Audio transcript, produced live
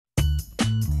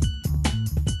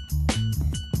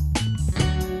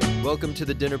Welcome to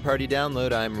the Dinner Party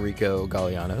Download. I'm Rico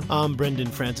Galliano. I'm Brendan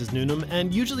Francis Noonan,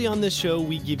 and usually on this show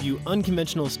we give you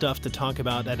unconventional stuff to talk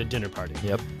about at a dinner party.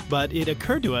 Yep. But it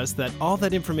occurred to us that all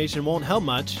that information won't help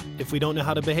much if we don't know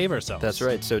how to behave ourselves. That's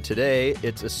right. So today,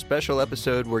 it's a special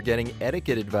episode. We're getting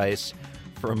etiquette advice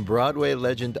from Broadway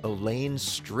legend Elaine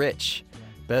Stritch,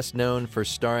 best known for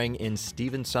starring in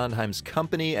Stephen Sondheim's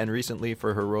Company and recently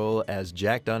for her role as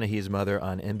Jack Donaghy's mother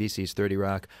on NBC's 30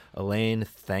 Rock. Elaine,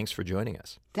 thanks for joining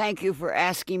us. Thank you for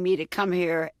asking me to come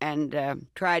here and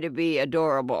try to be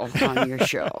adorable on your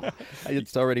show.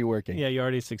 It's already working. Yeah, you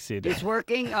already succeeded. It's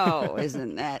working? Oh,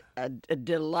 isn't that a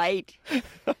delight?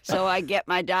 So I get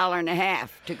my $1.50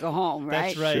 to go home,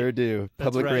 right? That's right. Sure do.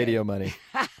 Public radio money.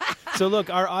 So look,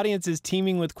 our audience is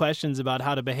teeming with questions about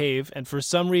how to behave, and for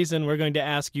some reason, we're going to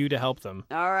ask you to help them.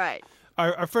 All right.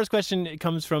 Our first question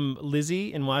comes from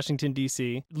Lizzie in Washington,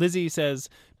 D.C. Lizzie says,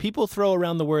 people throw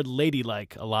around the word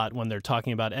ladylike a lot when they're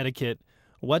talking about etiquette.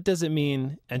 What does it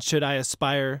mean, and should I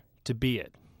aspire to be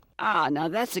it? Now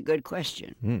that's a good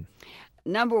question.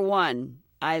 Number one,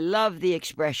 I love the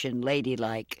expression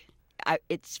ladylike.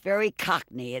 It's very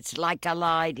Cockney. It's like a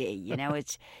lady, you know.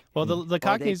 It's well, the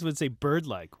Cockneys would say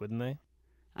bird-like, wouldn't they?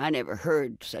 I never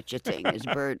heard such a thing as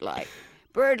bird-like.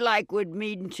 Bird-like would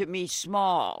mean to me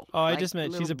small. Oh, I just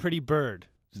meant she's a pretty bird.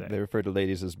 They refer to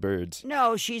ladies as birds.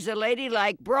 No, she's a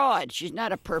ladylike broad. She's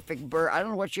not a perfect bird. I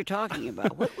don't know what you're talking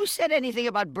about. Who said anything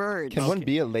about birds? Can one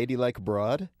be a ladylike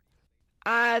broad?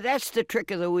 That's the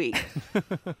trick of the week.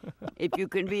 If you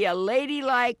can be a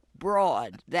ladylike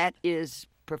broad, that is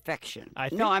perfection.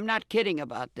 No, I'm not kidding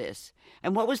about this.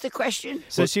 And what was the question?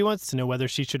 So she wants to know whether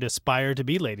she should aspire to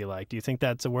be ladylike. Do you think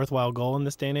that's a worthwhile goal in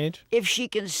this day and age? If she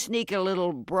can sneak a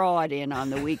little broad in on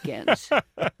the weekends.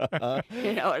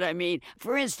 You know what I mean?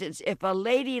 For instance, if a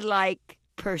ladylike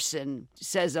person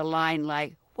says a line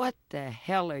like, "What the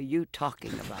hell are you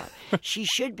talking about?" She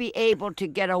should be able to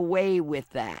get away with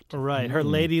that. Right. Her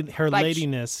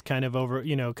ladiness kind of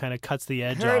kind of cuts the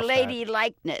edge off. Her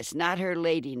ladylikeness, not her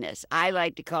ladiness. I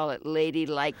like to call it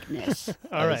ladylikeness.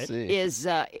 All right. Is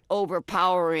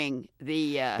overpowering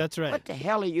the... That's right. What the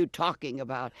hell are you talking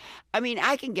about? I mean,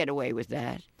 I can get away with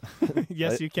that.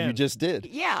 Yes, you can. You just did.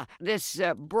 Yeah. This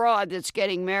broad that's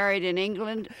getting married in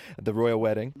England. At the royal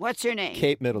wedding. What's her name?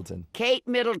 Kate Middleton. Kate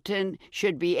Middleton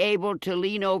should be able to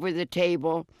lean over the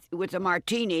table with a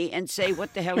martini and say,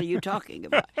 "What the hell are you talking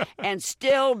about?" and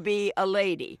still be a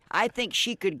lady. I think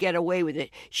she could get away with it.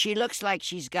 She looks like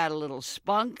she's got a little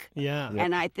spunk. Yeah.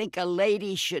 And I think a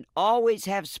lady should always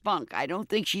have spunk. I don't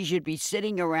think she should be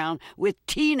sitting around with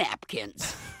tea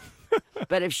napkins.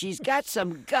 But if she's got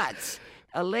some guts,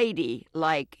 a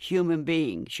lady-like human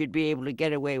being should be able to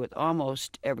get away with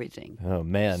almost everything. Oh,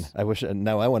 man. I want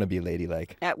to be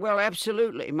ladylike. Well,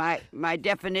 absolutely. My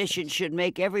definition should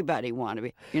make everybody want to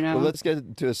be, you know. Well, let's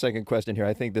get to a second question here.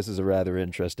 I think this is a rather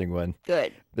interesting one.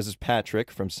 Good. This is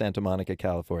Patrick from Santa Monica,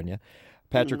 California.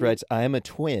 Patrick writes, I am a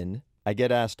twin. I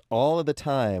get asked all of the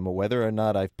time whether or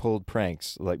not I've pulled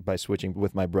pranks, like by switching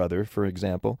with my brother, for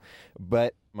example.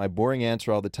 But my boring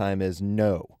answer all the time is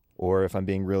no. Or if I'm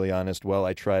being really honest, well,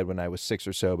 I tried when I was 6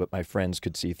 or so, but my friends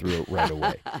could see through it right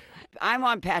away. I'm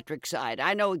on Patrick's side.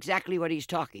 I know exactly what he's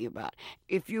talking about.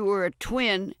 If you were a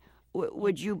twin,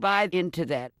 would you buy into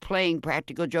that, playing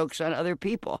practical jokes on other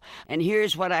people? And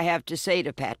here's what I have to say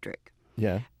to Patrick.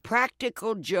 Yeah.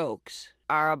 Practical jokes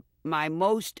are my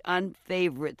most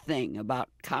unfavorite thing about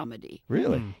comedy.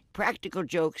 Really? Practical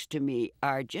jokes to me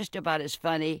are just about as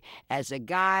funny as a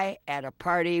guy at a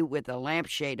party with a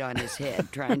lampshade on his head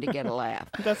trying to get a laugh.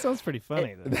 That sounds pretty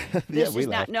funny, though. We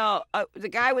laugh. The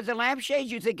guy with the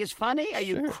lampshade you think is funny? Are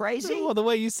you crazy? Well, the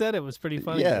way you said it was pretty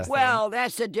funny. Yeah. Well,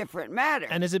 that's a different matter.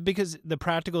 And is it because the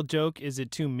practical joke, is it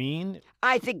too mean?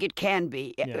 I think it can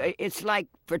be. Yeah. It's like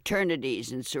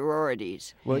fraternities and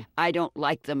sororities. What? I don't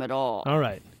like them at all. All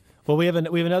right. Well, we have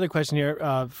another question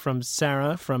here from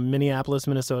Sarah from Minneapolis,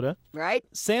 Minnesota. Right?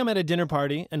 Say I'm at a dinner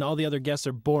party and all the other guests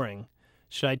are boring.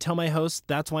 Should I tell my host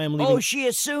that's why I'm leaving? Oh, she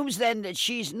assumes then that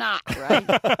she's not, right?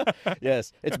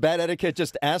 Yes. It's bad etiquette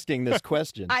just asking this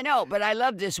question. I know, but I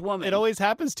love this woman. It always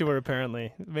happens to her,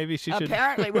 apparently. Maybe she should...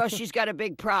 Apparently, well, she's got a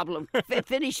big problem.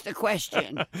 Finish the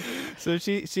question. So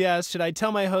she asked, should I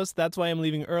tell my host that's why I'm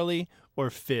leaving early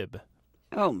or fib?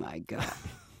 Oh, my God.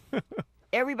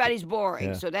 Everybody's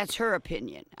boring, so that's her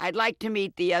opinion. I'd like to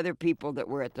meet the other people that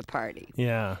were at the party.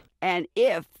 Yeah. And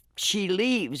if she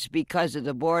leaves because of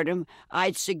the boredom,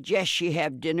 I'd suggest she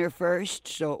have dinner first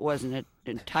so it wasn't an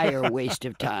entire waste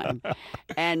of time.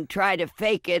 And try to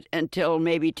fake it until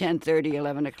maybe 10:30,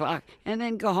 11 o'clock, and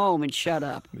then go home and shut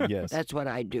up. Yes. That's what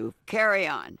I do. Carry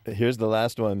on. Here's the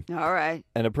last one. All right.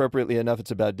 And appropriately enough,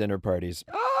 it's about dinner parties.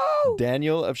 Oh!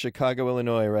 Daniel of Chicago,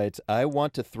 Illinois writes, I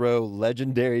want to throw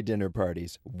legendary dinner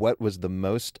parties. What was the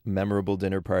most memorable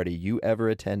dinner party you ever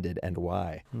attended and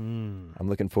why? I'm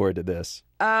looking forward to this.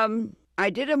 I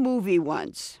did a movie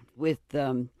once with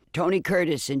Tony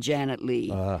Curtis and Janet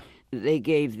Leigh. They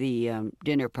gave the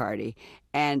dinner party,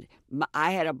 and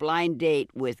I had a blind date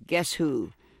with, guess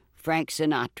who? Frank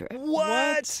Sinatra.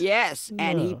 What? Yes,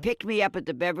 and he picked me up at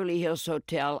the Beverly Hills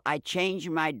Hotel. I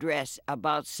changed my dress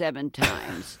about 7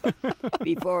 times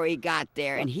before he got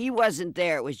there, and he wasn't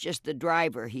there. It was just the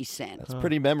driver he sent. That's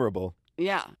pretty memorable.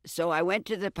 Yeah, so I went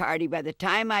to the party. By the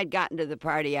time I'd gotten to the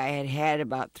party, I had had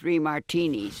about 3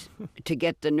 martinis to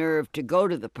get the nerve to go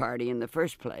to the party in the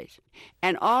first place.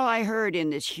 And all I heard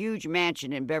in this huge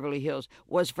mansion in Beverly Hills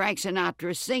was Frank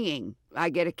Sinatra singing,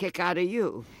 I Get a Kick Out of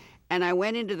You. And I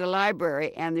went into the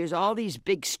library, and there's all these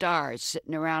big stars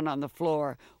sitting around on the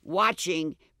floor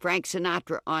watching Frank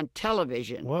Sinatra on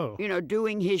television,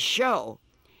 doing his show.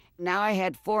 Now I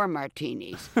had 4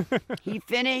 martinis. He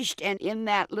finished, and in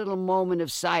that little moment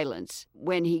of silence,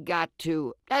 when he got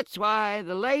to, that's why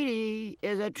the lady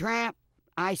is a tramp,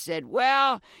 I said,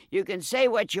 well, you can say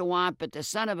what you want, but the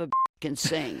son of a can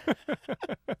sing.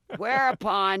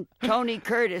 Whereupon Tony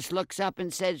Curtis looks up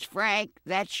and says, Frank,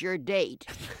 that's your date.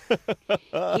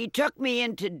 He took me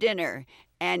into dinner,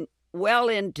 and well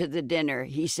into the dinner,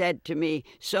 he said to me,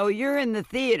 so you're in the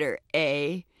theater,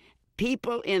 eh?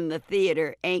 People in the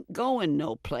theater ain't going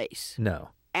no place. No.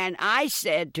 And I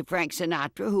said to Frank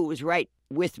Sinatra, who was right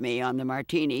with me on the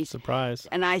martinis. Surprise.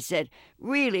 And I said,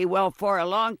 really, well, for a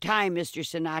long time, Mr.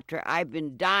 Sinatra, I've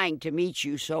been dying to meet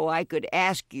you so I could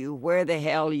ask you where the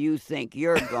hell you think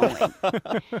you're going.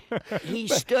 He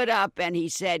stood up and he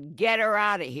said, get her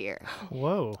out of here.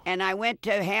 Whoa. And I went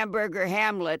to Hamburger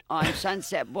Hamlet on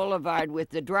Sunset Boulevard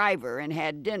with the driver and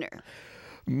had dinner.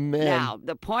 Man. Now,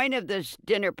 the point of this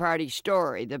dinner party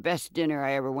story, the best dinner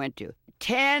I ever went to,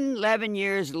 10, 11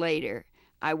 years later,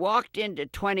 I walked into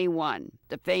 21,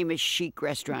 the famous chic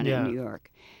restaurant in New York,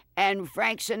 and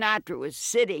Frank Sinatra was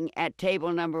sitting at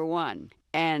table number 1.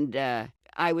 And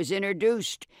I was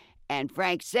introduced, and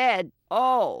Frank said,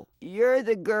 oh, you're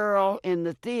the girl in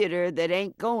the theater that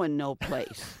ain't going no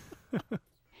place.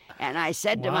 And I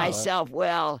said to myself,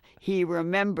 well, he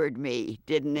remembered me,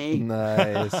 didn't he?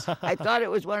 Nice. I thought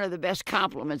it was one of the best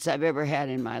compliments I've ever had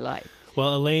in my life.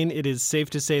 Well, Elaine, it is safe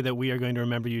to say that we are going to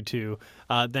remember you too.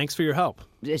 Thanks for your help.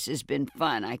 This has been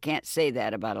fun. I can't say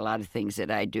that about a lot of things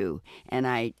that I do. And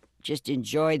I just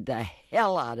enjoyed the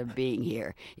hell out of being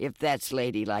here, if that's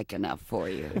ladylike enough for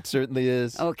you. It certainly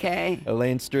is. Okay?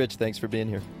 Elaine Stritch, thanks for being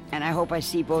here. And I hope I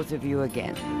see both of you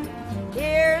again.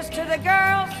 Here's to the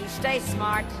girls who stay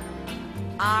smart.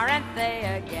 Aren't they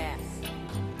a guess?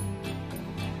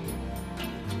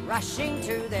 Rushing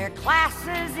to their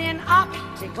classes in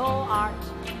optical art,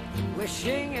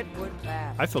 wishing it would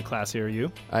pass. I feel classier,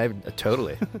 you.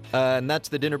 Totally. And that's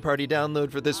the Dinner Party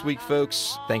download for this week,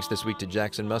 folks. Thanks this week to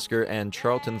Jackson Musker and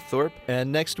Charlton Thorpe.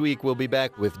 And next week, we'll be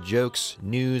back with jokes,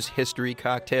 news, history,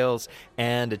 cocktails,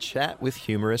 and a chat with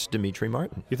humorist Dimitri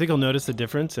Martin. You think I'll notice the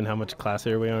difference in how much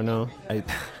classier we are now?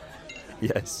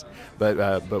 Yes,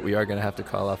 but we are going to have to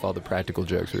call off all the practical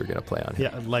jokes we were going to play on here.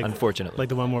 Yeah, unfortunately. Like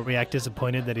the one where we act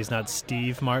disappointed that he's not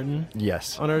Steve Martin?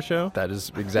 Yes. On our show? That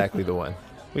is exactly the one.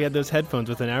 We had those headphones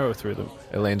with an arrow through them.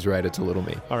 Elaine's right, it's a little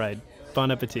me. All right, bon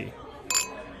appetit.